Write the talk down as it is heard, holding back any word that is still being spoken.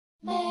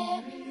You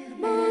already know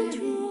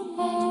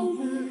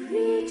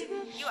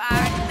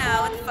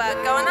what the fuck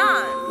going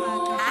on.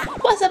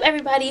 What's up,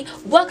 everybody?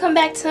 Welcome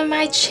back to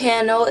my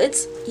channel.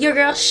 It's your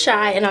girl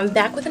Shy, and I'm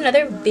back with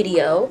another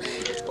video.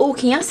 Oh,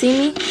 can y'all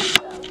see me?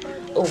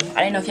 Oh,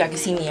 I didn't know if y'all can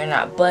see me or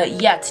not,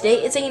 but yeah,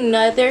 today is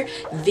another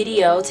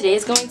video. Today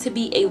is going to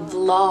be a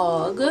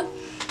vlog.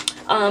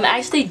 I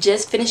actually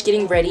just finished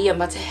getting ready. I'm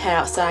about to head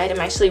outside. I'm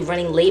actually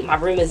running late. My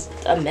room is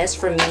a mess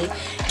for me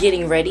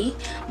getting ready.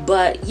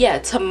 But yeah,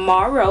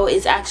 tomorrow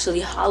is actually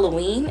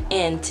Halloween,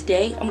 and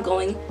today I'm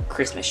going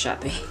Christmas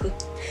shopping.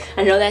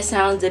 I know that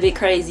sounds a bit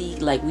crazy,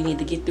 like we need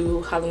to get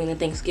through Halloween and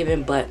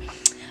Thanksgiving, but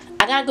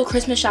I gotta go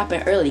Christmas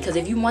shopping early, because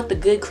if you want the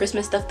good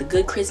Christmas stuff, the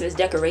good Christmas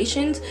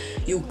decorations,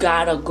 you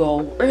gotta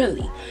go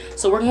early.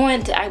 So we're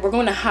going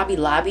to Hobby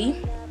Lobby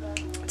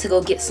to go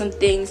get some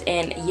things,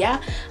 and yeah,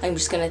 I'm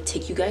just gonna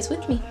take you guys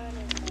with me.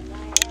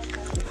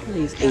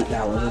 These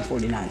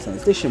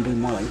 $8.49. This should be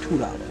more like $2.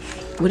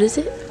 What is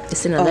it?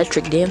 It's an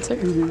electric dancer. I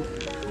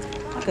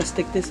could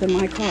stick this in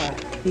my car.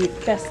 Be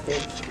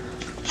festive.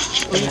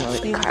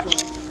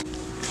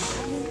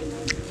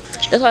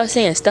 That's what I was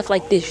saying. Stuff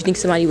like this. You think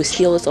somebody would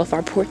steal us off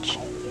our porch?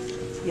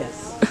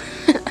 Yes.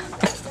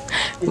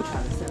 And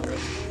try to sell it.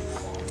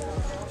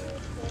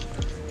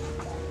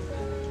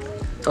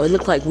 Oh, it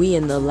looked like we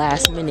in the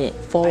last minute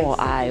fall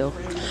aisle.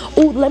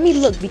 Oh, let me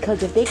look,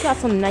 because if they got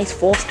some nice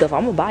fall stuff,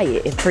 I'm gonna buy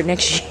it for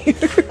next year.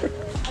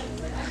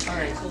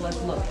 Alright, so let's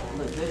look.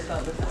 Look, this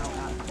stuff is out.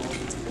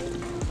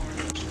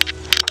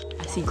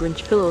 I see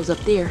Grinch pillows up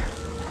there.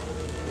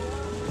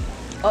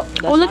 Oh,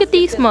 Look at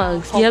these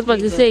mugs. Yeah, I was about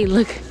to say,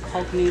 look.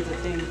 Hulk needs a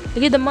thing.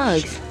 Look at the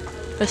mugs.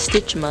 The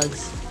Stitch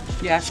mugs.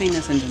 Yeah, I've seen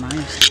this in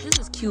Denise. This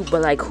is cute,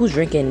 but like, who's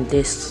drinking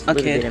this? A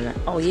little kid. bit of that?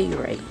 Oh yeah,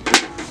 you're right.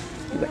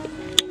 You're right.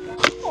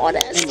 Oh,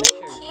 that's so cute.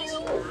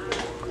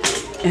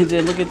 And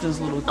then look at this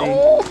little thing.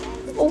 Oh,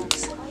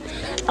 oops.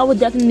 I would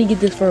definitely get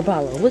this for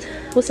Apollo. What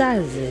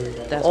size is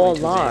it? That's all way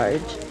too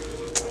large.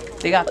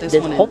 They got this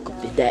This one Hulk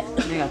did that.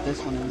 They got this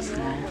one in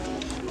small.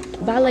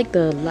 But I like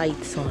the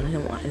lights on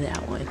him on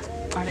that one.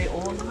 Are they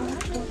all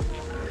large?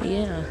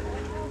 Yeah.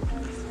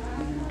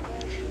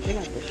 They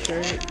got the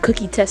shirt.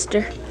 Cookie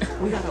tester.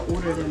 We gotta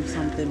order them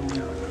something.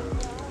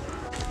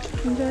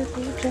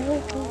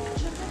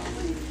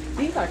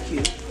 These are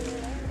cute.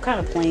 Kind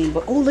of plain,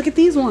 but oh, look at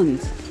these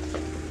ones.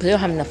 But they don't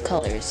have enough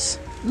colors.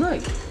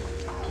 Look.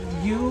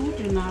 You,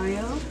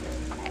 Janaya,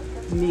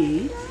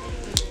 me.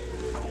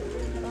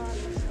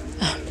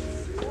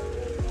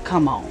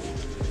 Come on.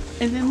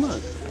 And then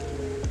look.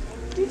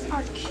 These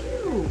are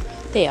cute.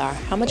 They are.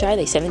 How much are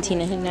they?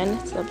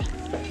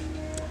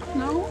 $17.99?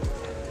 No?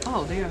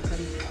 Oh, they are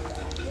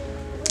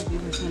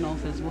 50%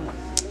 off as well.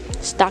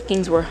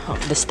 Stockings were hung.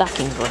 The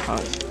stockings were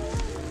hung.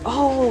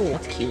 Oh,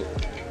 That's cute.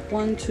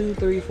 1, 2,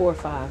 3, 4,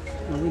 5.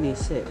 No, we need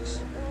 6.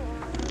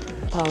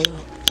 Apollo.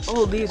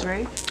 Oh, these,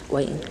 right?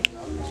 Waiting.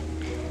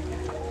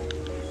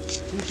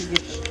 We should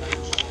get them.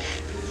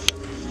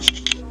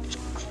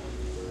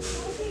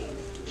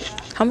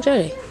 How much are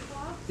they?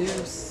 They're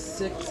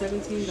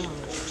 $17.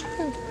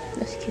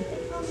 That's cute.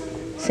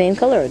 Same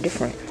color or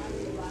different?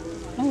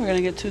 Oh, we're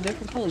gonna get 2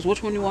 different colors.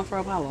 Which one you want for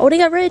Apollo? Oh, they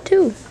got red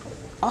too.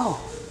 Oh.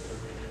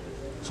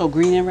 So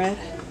green and red?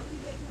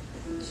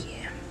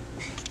 Yeah.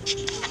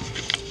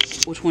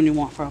 Which one you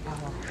want for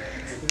Apollo?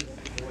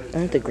 I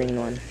want the green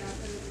one.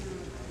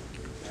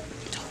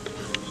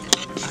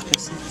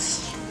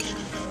 Opposites.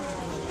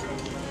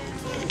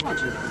 How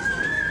much is this?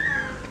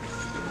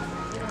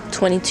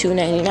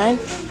 $22.99.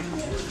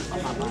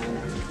 I'm not buying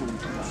that.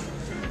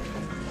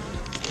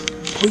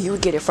 Well, you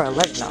would get it for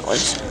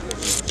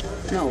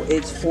 $11. No,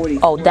 it's 40.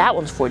 Oh, that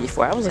one's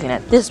 44. I was looking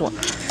at this one.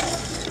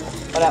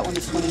 Oh, that one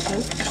is 22?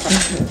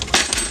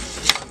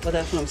 Well,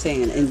 that's what I'm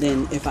saying. And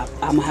then if I'm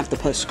gonna have to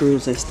put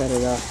screws instead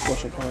of the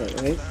what you call it,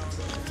 right?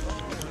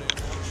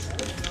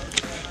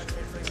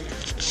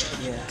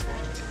 Yeah.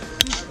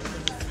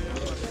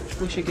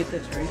 We should get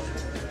this, right?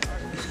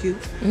 It's cute.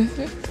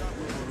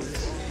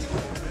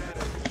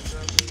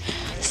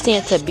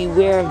 Santa,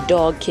 beware of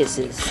dog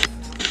kisses.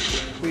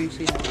 Where you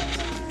see that?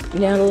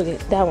 Now look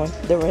at that one,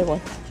 the red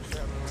one.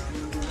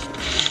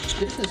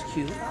 This is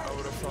cute.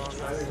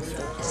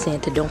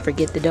 Santa, don't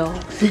forget the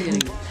dogs.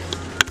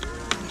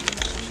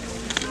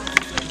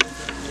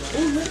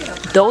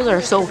 Those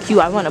are so cute.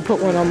 I want to put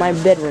one on my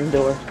bedroom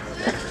door.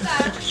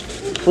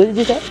 What did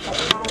you say?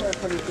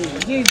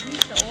 Here,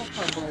 use the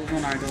all-car bowls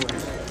on our door.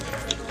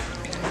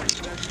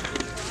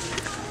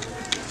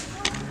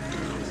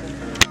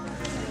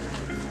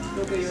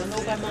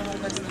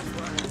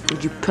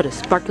 Would you put a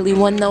sparkly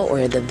one though,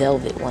 or the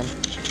velvet one?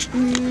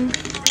 You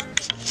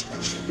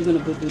gonna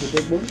do the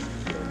big one,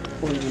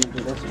 or you gonna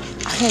do this one?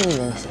 I can't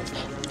even.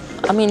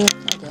 I mean,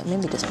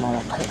 maybe the small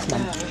one.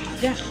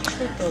 Yeah.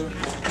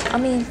 I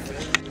mean,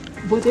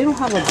 But they don't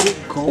have a big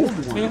gold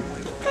one. I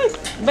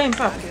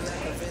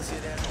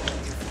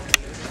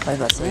was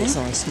about to say it's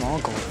only small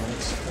gold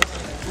ones. I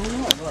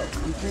don't know, look,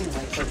 I'm saying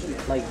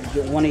like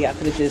one of y'all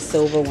could have did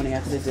silver, one of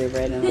y'all could have did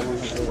red, and the one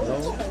could have did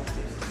gold.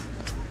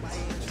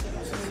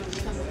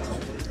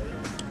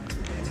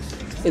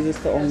 Is this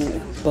the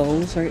only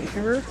bows right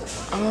here?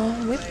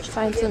 We can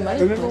find some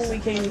other Remember bows. when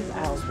we came to this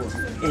house with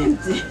and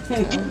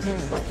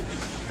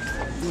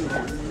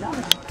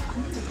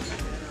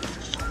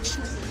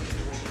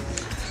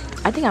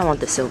I think I want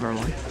the silver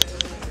one.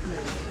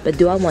 But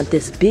do I want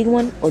this big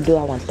one or do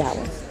I want that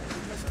one?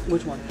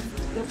 Which one?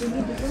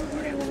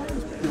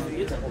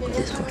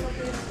 This one.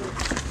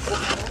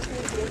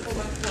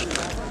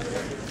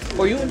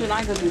 Or you and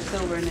Janai could do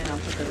silver and then I'll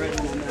put the red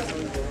one on that.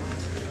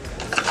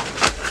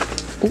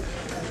 Ooh.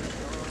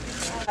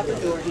 I have a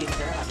door here. I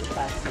have a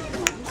plastic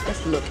one.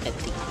 Let's look at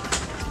these.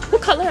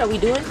 What color are we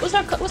doing? What's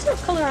our color? What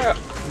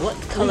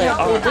color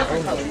are we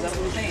Different colors. That's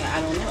what I'm saying.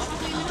 I don't know.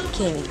 I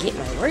can't even get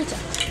my words out.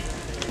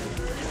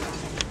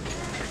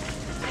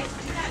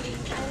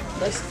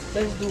 Let's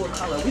do a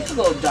color. We could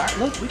go dark.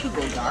 Look, we could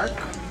go dark.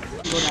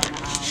 Go down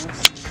the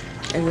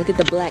aisles. And look at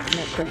the black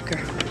nutcracker.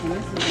 And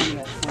this is only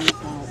at 20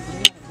 pounds.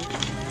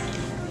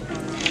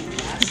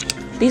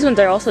 These ones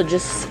are also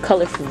just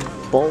colorful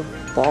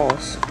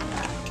balls.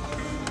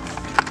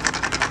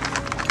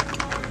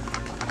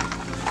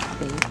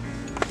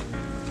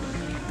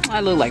 I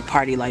look like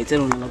party lights. They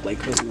don't look like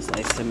Christmas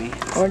lights to me.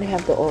 Or they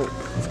have the old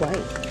white.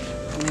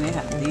 I mean, they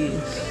have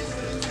these.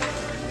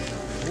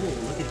 Ooh,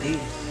 look at these.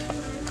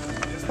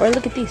 Or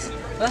look at these.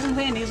 That's what I'm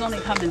saying. These only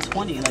come in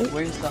 20. Like,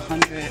 where's the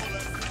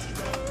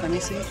 100? Let me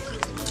see.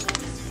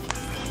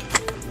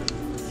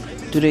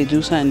 Do they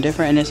do something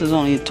different? And this is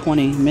only a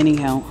 20 mini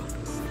count.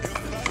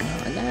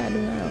 I do not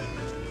know.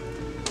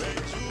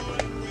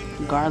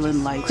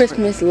 Garland lights.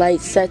 Christmas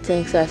lights, sets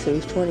and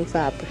accessories,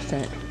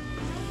 25%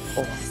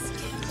 off.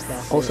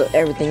 Also,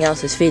 everything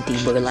else is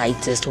 50, but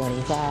lights is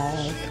 25.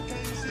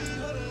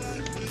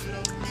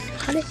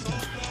 How did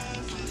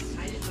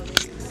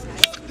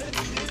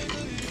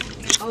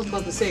I was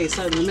about to say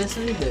something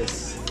missing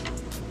this.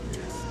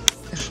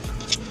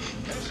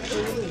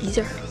 these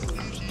are?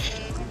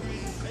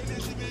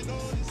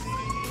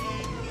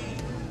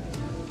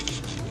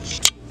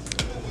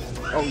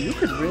 Oh, you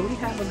could really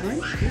have a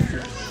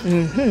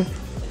Grinch.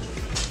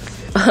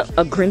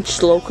 A Grinch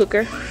slow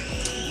cooker.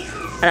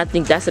 And I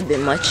think that's a bit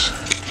much.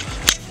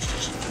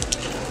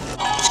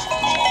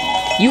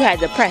 You had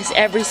to press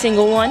every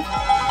single one.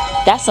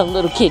 That's some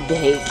little kid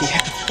behavior.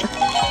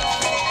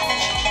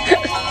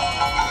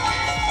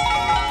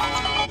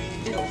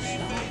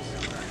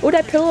 Oh,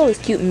 that pillow is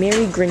cute.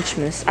 Merry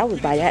Grinchmas. I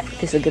would buy that.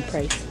 It's a good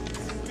price.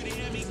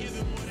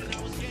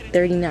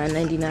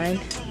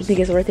 $39.99. You think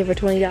it's worth it for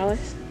 $20?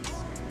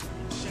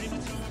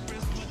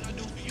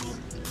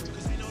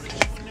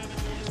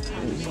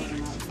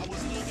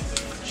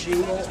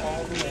 Jingle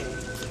all the way.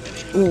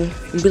 Ooh,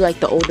 be like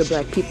the older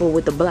black people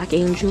with the black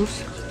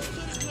angels.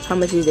 How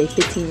much is they?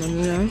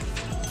 $15.99.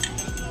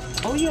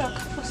 Oh yeah, I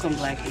could put some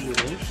black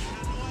angels.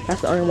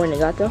 That's the only one they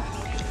got though.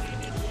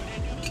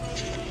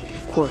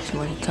 Of course,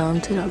 when it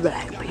comes to the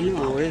black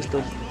people. Where's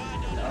the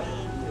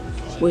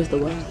Where's the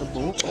what? the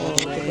bull?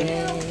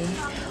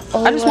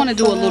 Oh, I just want to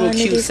do a little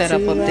cute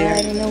setup up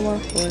there.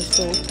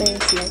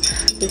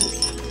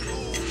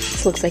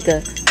 This looks like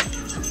a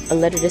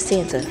letter to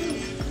Santa.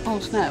 Oh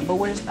snap! But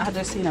where's? I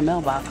just seen a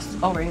mailbox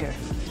over here.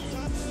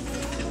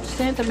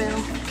 Santa mail.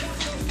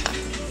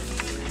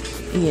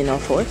 You know,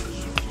 for it.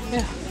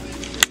 Yeah.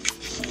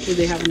 Do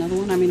they have another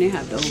one? I mean, they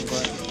have those,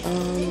 but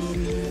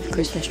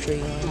Christmas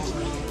tree.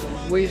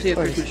 where you see a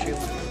Or Christmas tree?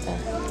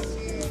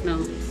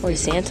 No. Or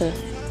Santa.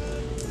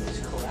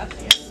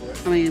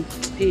 I mean,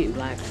 he ain't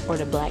black. Or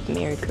the black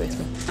Merry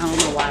Christmas. I don't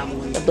know why I'm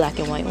on. The black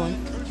and white one.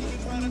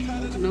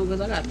 No, because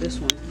I got this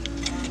one.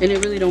 And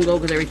it really don't go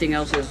because everything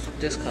else is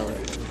this color.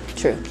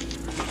 True.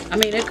 I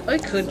mean, it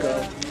could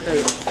go.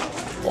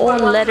 'Cause Or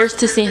letters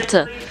to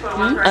Santa.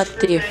 Up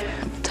there.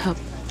 Up top.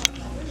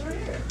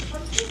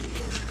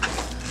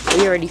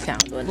 We already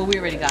found one. Well, we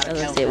already got it.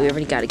 Let's say we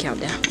already got a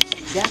countdown.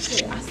 That's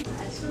it.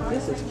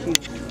 This is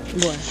cute.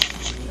 What?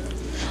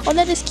 Oh,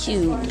 that is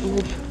cute.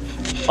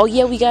 Oh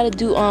yeah, we gotta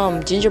do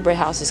gingerbread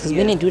houses because we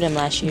didn't do them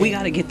last year. We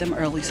got to get them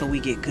early so we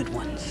get good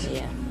ones.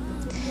 Yeah.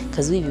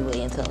 Cause we be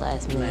waiting until the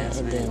last minute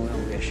and then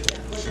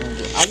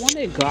I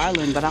wanted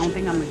garland, but I don't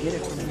think I'm gonna get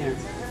it from here.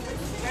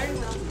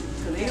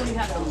 Cause they only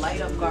have to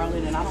light up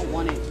garland, and I don't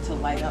want it to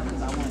light up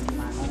because I want to do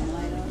my own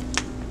light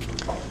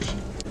up.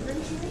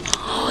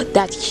 oh,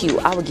 that's cute.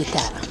 I would get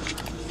that.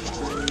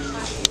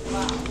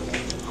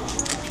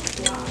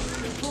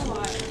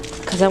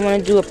 Cause I want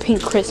to do a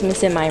pink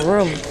Christmas in my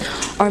room,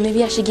 or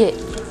maybe I should get.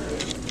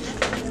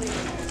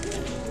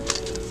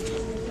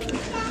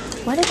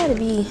 Why they gotta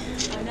be?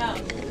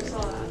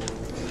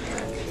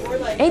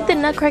 Ain't the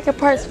nutcracker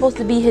part supposed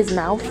to be his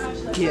mouth?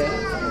 Yeah.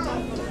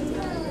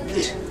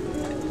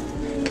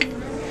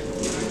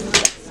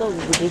 So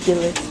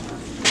ridiculous.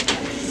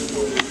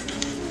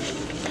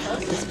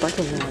 The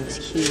sparkling one is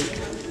cute.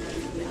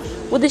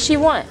 What does she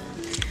want?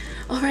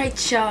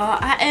 Alright y'all,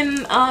 I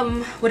am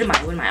what am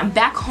I? I'm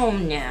back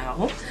home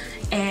now.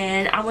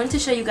 And I wanted to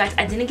show you guys,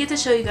 I didn't get to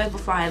show you guys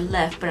before I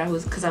left, but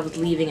because I was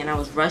leaving and I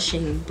was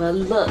rushing. But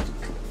look,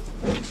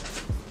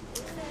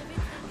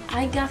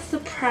 I got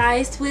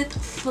surprised with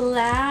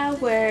flowers.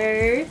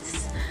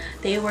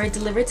 They were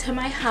delivered to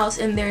my house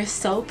and they're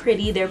so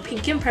pretty. They're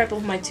pink and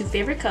purple, my 2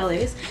 favorite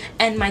colors,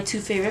 and my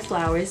 2 favorite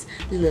flowers,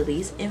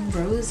 lilies and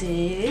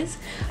roses.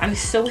 I'm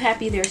so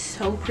happy. They're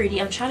so pretty.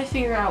 I'm trying to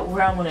figure out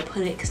where I want to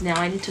put it because now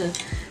I need to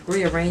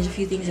rearrange a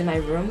few things in my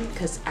room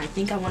because I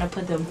think I want to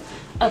put them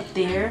up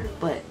there,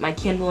 but my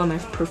candle and my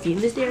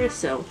perfume is there,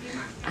 so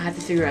I have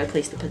to figure out a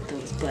place to put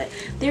those. But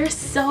they're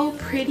so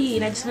pretty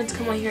and I just wanted to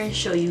come on here and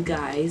show you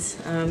guys.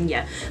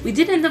 Yeah, we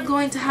did end up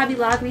going to Hobby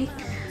Lobby.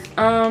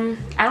 I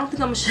don't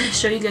think I'm gonna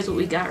show you guys what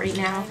we got right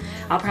now.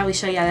 I'll probably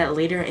show you that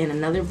later in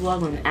another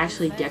vlog when I'm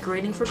actually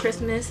decorating for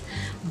Christmas.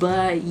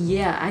 But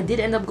yeah, I did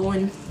end up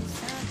going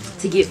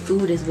to get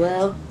food as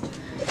well.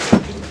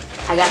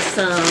 I got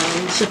some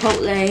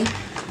Chipotle,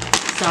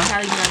 so I'm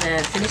probably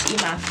gonna finish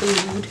eating my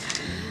food,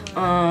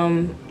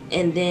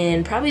 and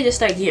then probably just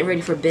start getting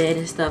ready for bed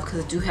and stuff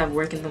because I do have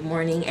work in the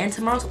morning, and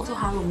tomorrow's also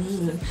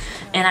Halloween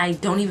and I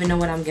don't even know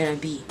what I'm gonna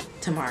be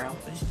tomorrow.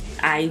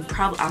 I mean,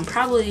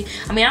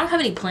 I don't have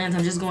any plans.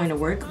 I'm just going to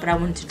work, but I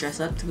wanted to dress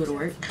up to go to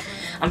work.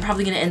 I'm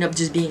probably gonna end up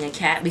just being a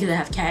cat because I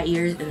have cat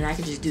ears and I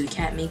can just do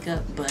cat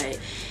makeup. But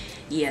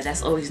yeah,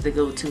 that's always the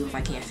go-to if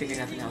I can't figure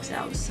nothing else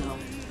out. So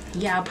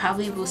yeah, I'll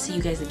probably will see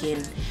you guys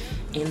again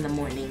in the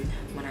morning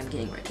when I'm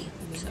getting ready.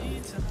 So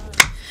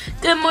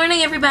good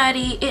morning,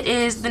 everybody. It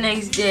is the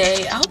next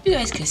day. I hope you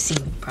guys can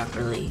see me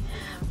properly.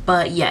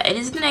 But yeah, it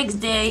is the next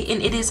day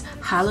and it is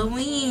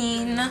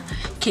Halloween.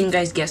 Can you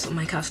guys guess what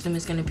my costume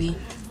is gonna be?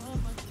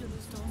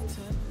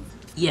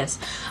 Yes,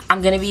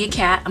 I'm gonna be a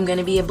cat. I'm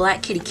gonna be a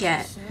black kitty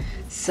cat.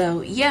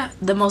 So yeah,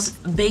 the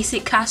most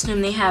basic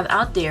costume they have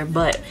out there,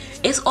 but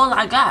it's all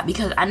I got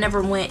because I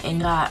never went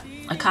and got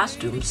a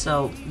costume.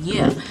 So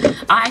yeah,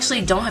 I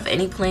actually don't have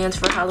any plans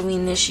for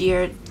Halloween this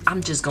year.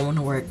 I'm just going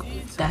to work.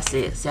 That's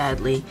it,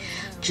 sadly.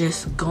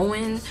 Just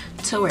going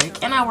to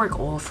work, and I work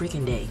all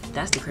freaking day.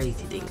 That's the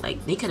crazy thing.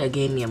 Like, they could have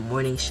gave me a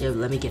morning shift,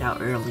 let me get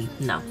out early.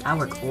 No, I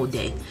work all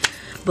day.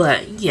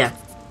 But yeah,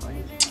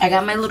 I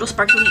got my little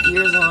sparkly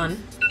ears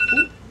on.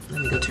 Ooh,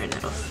 let me go turn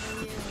that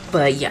off.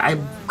 But yeah, I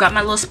got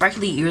my little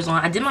sparkly ears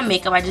on. I did my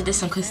makeup. I just did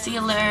some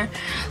concealer,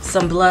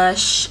 some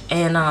blush,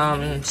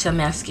 and some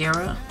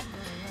mascara,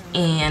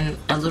 and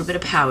a little bit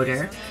of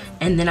powder.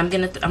 And then I'm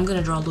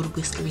gonna draw little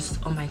whiskers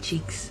on my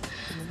cheeks.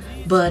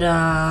 But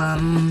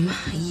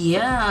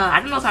yeah, I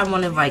don't know if I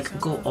want to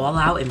like go all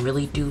out and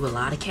really do a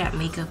lot of cat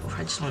makeup, or if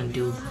I just want to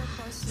do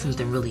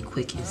something really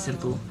quick and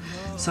simple.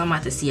 So I'm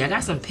about to see. I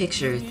got some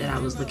pictures that I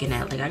was looking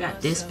at. Like, I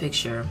got this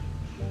picture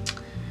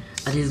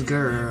of this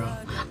girl.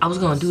 I was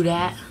gonna do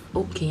that.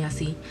 Oh, can y'all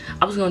see?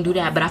 I was gonna do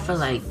that, but I feel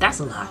like that's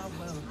a lot.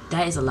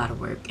 That is a lot of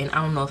work, and I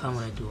don't know if I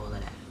want to do all of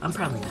that. I'm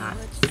probably not.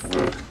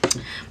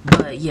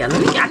 But yeah,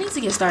 I need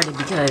to get started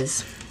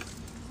because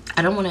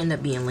I don't want to end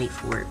up being late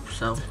for work.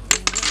 So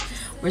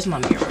where's my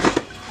mirror?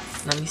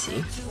 Let me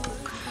see.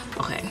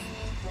 Okay.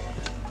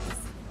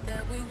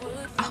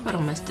 I hope I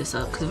don't mess this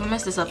up, because if I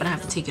mess this up and I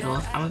have to take it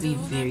off, I'm gonna be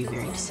very,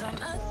 very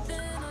sad.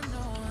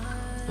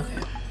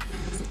 Okay.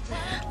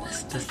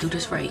 Let's do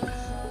this right.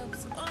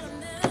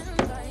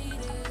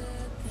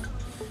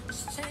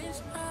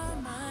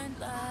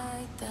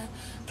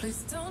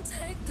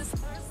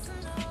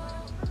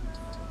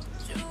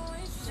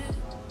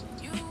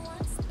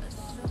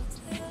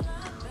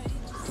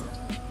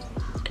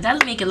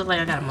 That'll make it look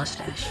like I got a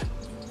mustache.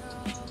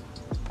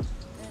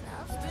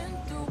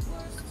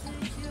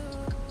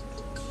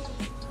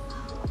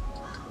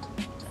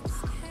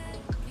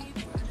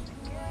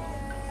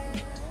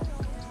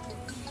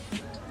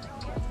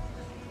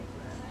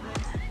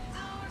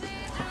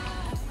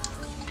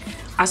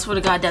 I swear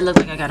to God, that looks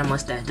like I got a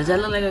mustache. Does that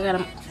look like I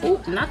got a... Oh,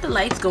 not the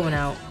lights going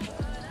out.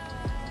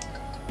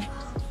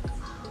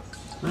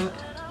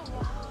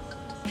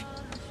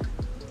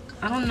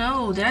 I don't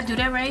know. Did I do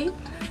that right?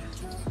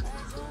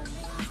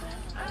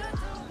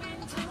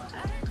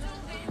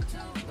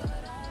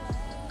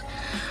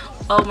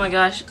 Oh my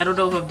gosh, I don't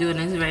know if I'm doing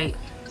this right.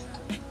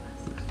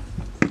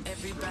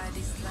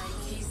 Everybody's like,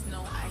 he's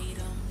no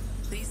item.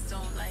 Please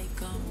don't like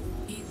him.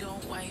 He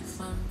don't wife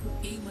him.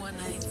 He one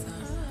item.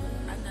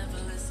 I never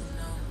listen,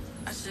 no.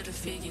 I should have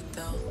figured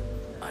though.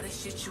 All the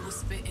shit you was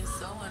spitting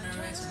so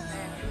unoriginal.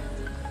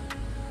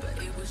 But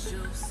it was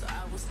you, so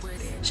I was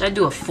with it. Should I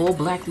do a full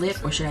black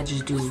lip or should I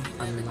just do a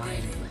line lip?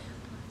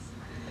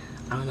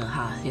 I don't know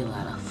how I feel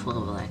about a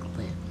full black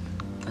lip.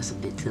 That's a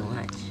bit too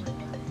much.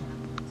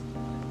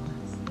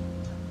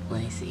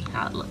 Let me see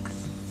how it looks.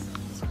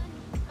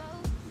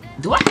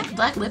 Do I have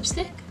black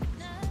lipstick?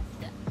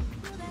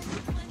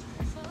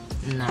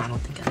 No, I don't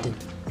think I do.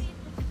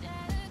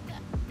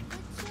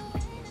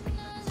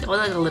 I look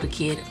like a little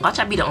kid. Watch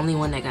I be the only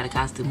one that got a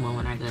costume on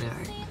when I go to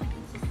work.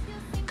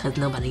 Cause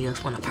nobody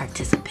else wanna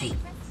participate.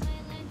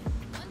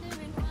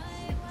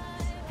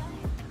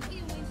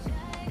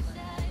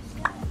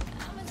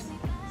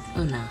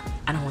 Oh no,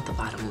 I don't want the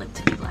bottom lip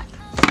to be black.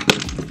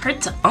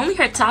 Only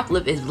her top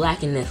lip is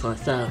black in this one,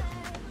 so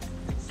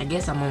I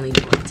guess I'm only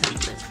doing the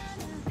top lip.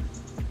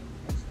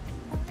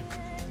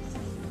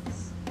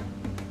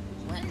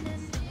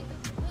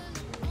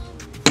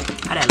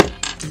 How that look?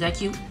 Is that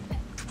cute?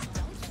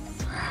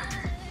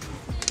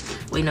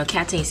 Wait, no,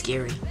 cats ain't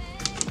scary.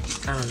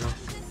 I don't know.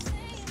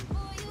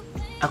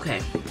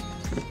 Okay.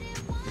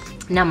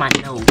 Now my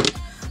nose.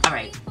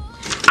 Alright.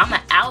 I'm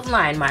going to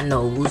outline my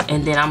nose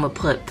and then I'm going to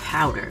put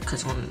powder.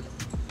 Because on...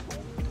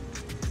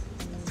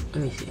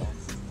 Let me see.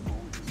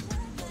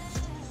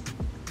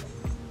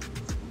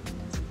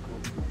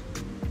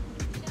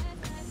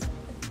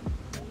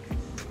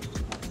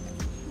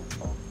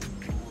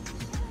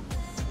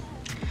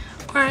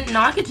 Or,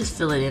 no, I could just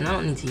fill it in. I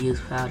don't need to use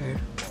powder.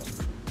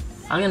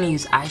 I'm going to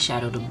use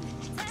eyeshadow to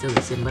fill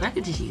this in. But I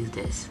could just use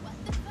this.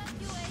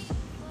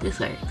 This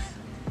works.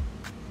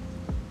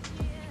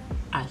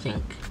 I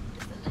think.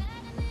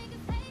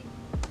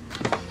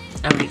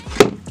 Alright.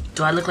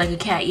 Do I look like a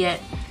cat yet?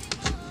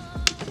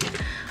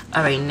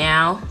 Alright,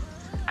 now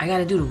I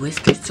gotta do the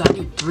whiskers. So I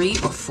do 3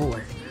 or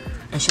 4.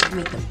 And should I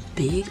make them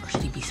big or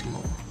should they be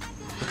small?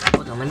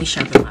 Hold on, let me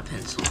sharpen my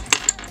pencil.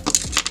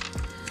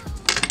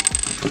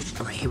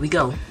 Alright, here we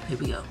go. Here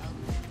we go.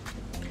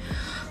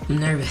 I'm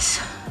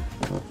nervous.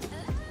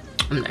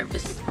 I'm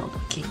nervous. Hold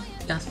on, okay.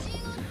 Yes.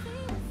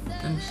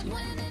 Let me see.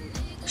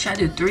 Should I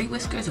do 3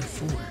 whiskers or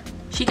 4?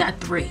 She got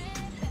 3.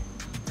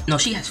 No,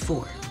 she has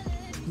 4.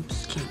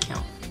 Oops, can't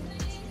count.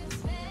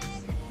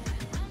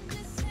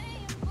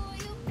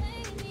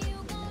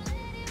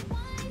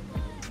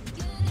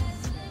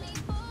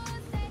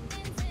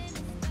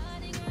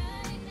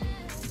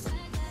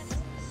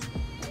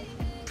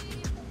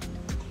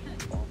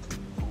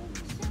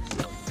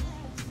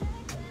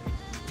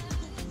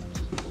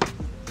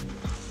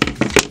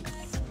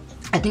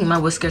 I think my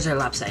whiskers are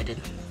lopsided.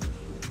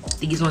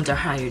 These ones are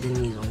higher than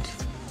these ones.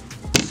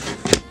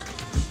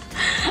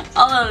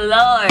 Oh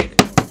Lord.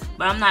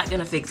 But I'm not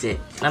gonna fix it.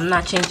 I'm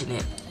not changing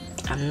it.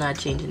 I'm not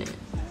changing it.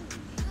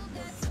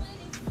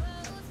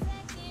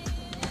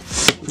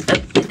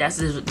 That's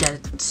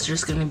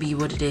just gonna be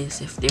what it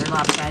is. If they're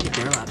lopsided,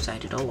 they're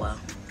lopsided. Oh well.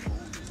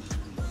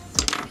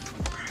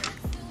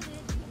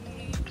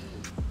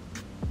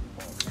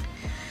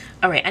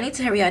 Alright, I need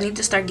to hurry. I need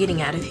to start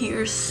getting out of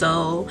here.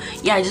 So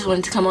yeah, I just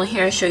wanted to come on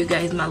here and show you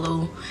guys my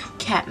little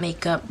cat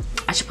makeup.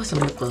 I should put some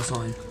lip gloss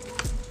on.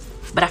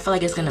 But I feel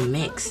like it's gonna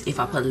mix if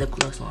I put lip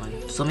gloss on.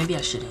 So maybe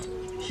I shouldn't.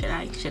 Should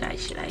I?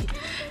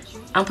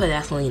 I'm putting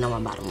Vaseline on my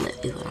bottom lip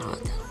is what I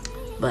want to.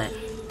 But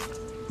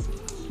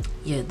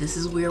yeah, this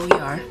is where we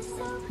are.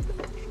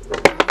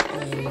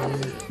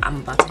 And I'm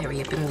about to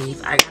hurry up and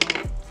leave. I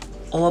got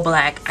all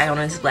black. I got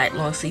on this black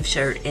long sleeve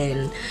shirt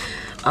and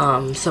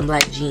some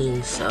black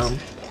jeans. So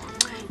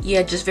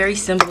yeah, just very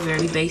simple,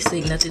 very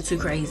basic, nothing too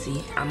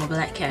crazy. I'm a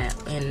black cat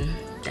and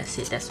that's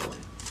it, that's all.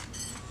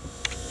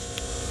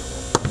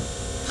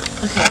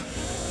 Okay,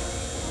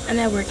 I'm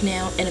at work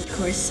now, and of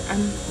course,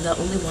 I'm the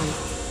only one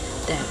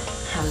that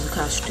has a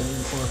costume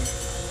or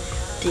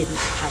didn't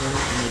have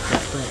any makeup,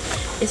 but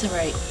it's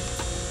alright.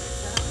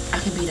 I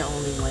can be the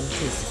only one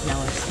because now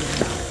I'm sitting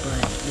out,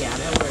 but yeah,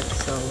 I'm at work,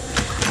 so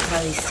I'll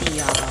probably see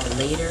y'all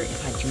later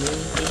if I do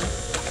anything,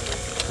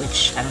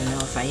 which I don't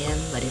know if I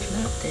am, but if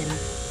not, then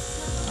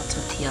I'll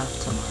talk to y'all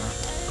tomorrow.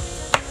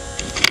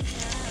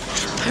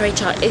 Alright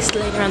y'all, it's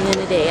later on in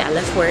the day. I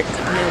left work.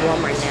 I'm in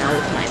Walmart now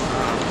with my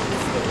mom.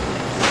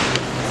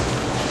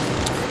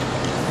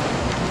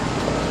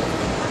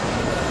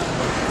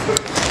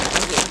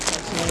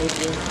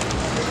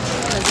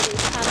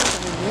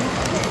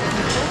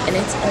 And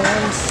it's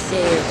on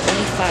sale,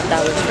 only $5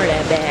 for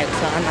that bag,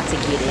 so I'm not to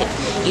get it,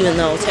 even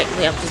though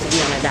technically I'm supposed to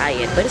be on a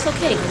diet, but it's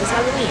okay because it's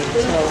Halloween,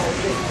 so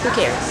who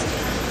cares?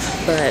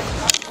 But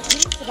I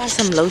need to buy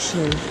some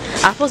lotion.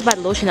 I was supposed to buy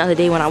the lotion the other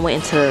day when I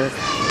went into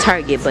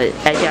Target, but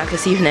as y'all can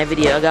see from that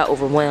video, I got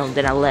overwhelmed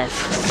and I left.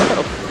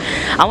 So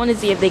I want to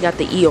see if they got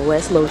the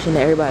EOS lotion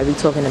that everybody be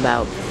talking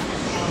about,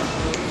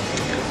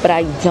 but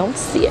I don't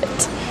see it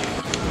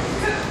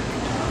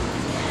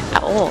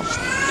at all.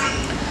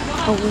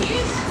 Oh wait,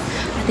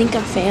 I think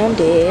I found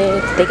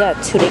it. They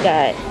got 2. They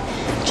got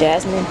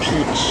jasmine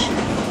peach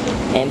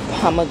and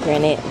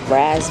pomegranate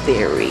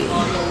raspberry.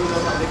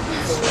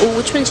 Oh,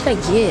 which one should I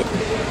get?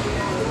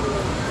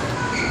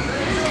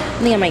 I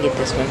think I might get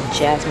this one,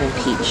 jasmine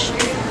peach.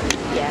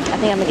 Yeah, I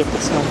think I'm gonna get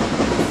this one.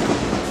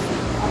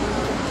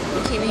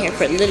 We came in here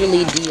for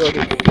literally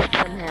deodorant.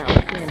 Somehow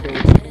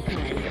candles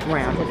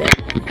around today.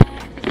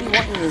 We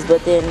want these,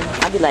 but then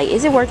I'd be like,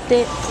 is it worth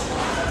it?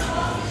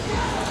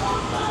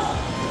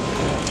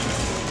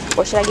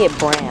 Or should I get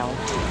brown?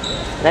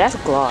 Now that's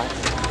gloss.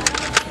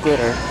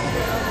 Glitter.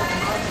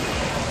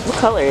 What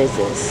color is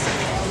this?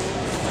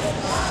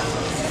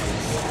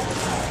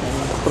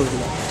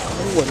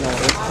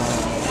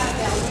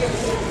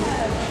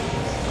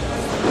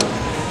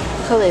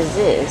 What color is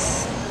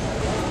this?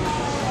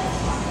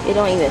 It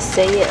don't even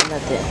say it or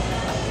nothing.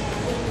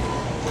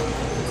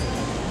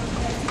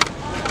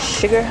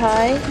 Sugar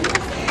High.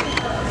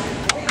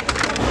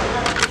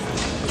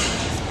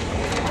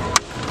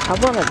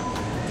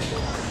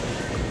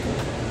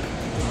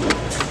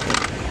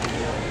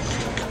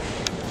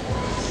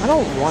 I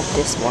don't want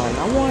this one.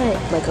 I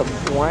want like a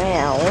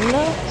brown,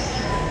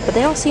 but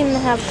they don't seem to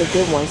have the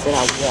good ones that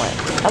I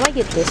want. I might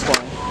get this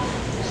one.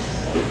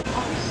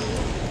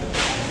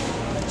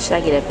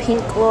 Should I get a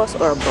pink gloss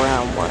or a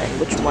brown one?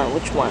 Which one?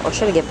 Which one? Or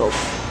should I get both?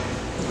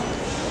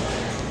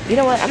 You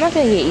know what? I'm not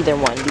gonna get either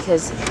one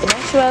because in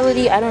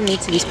actuality, I don't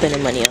need to be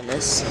spending money on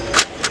this.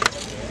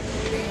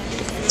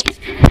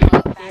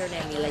 Staring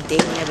at me like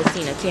they've never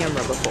seen a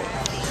camera before.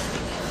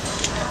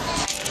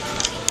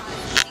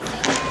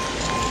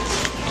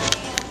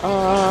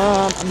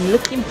 I'm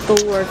looking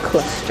for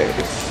clusters.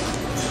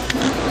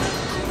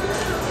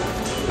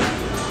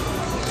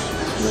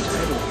 What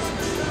are these?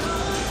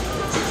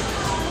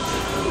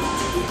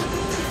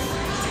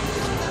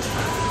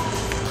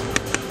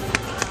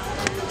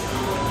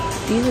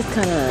 These is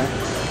kind of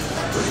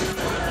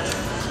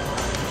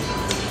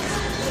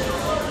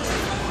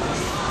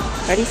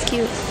are these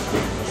cute?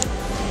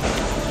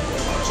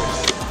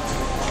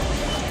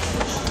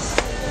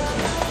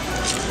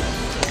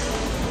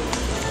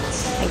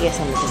 I guess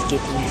I'm gonna just get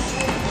these.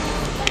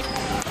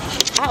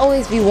 I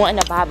always be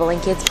wanting to buy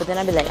blankets, but then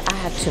I be like, I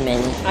have too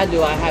many. I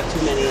do. I have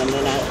too many, and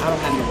then I don't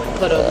have nowhere to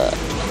put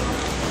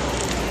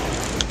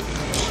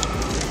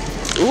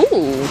them.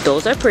 Ooh,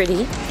 those are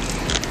pretty.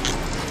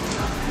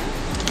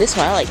 This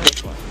one, I like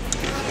this one.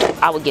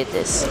 I would get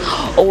this.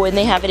 Oh, and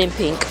they have it in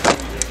pink.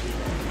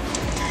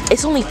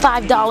 It's only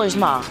 $5,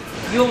 Ma.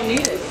 You don't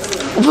need it.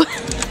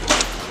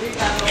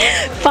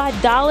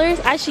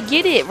 $5? I should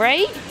get it,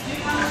 right?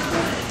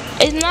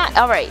 It's not,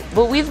 alright,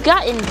 but we've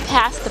gotten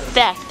past the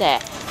fact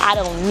that I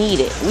don't need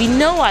it. We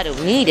know I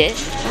don't need it.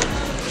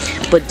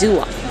 But do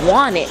I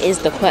want it is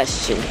the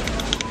question.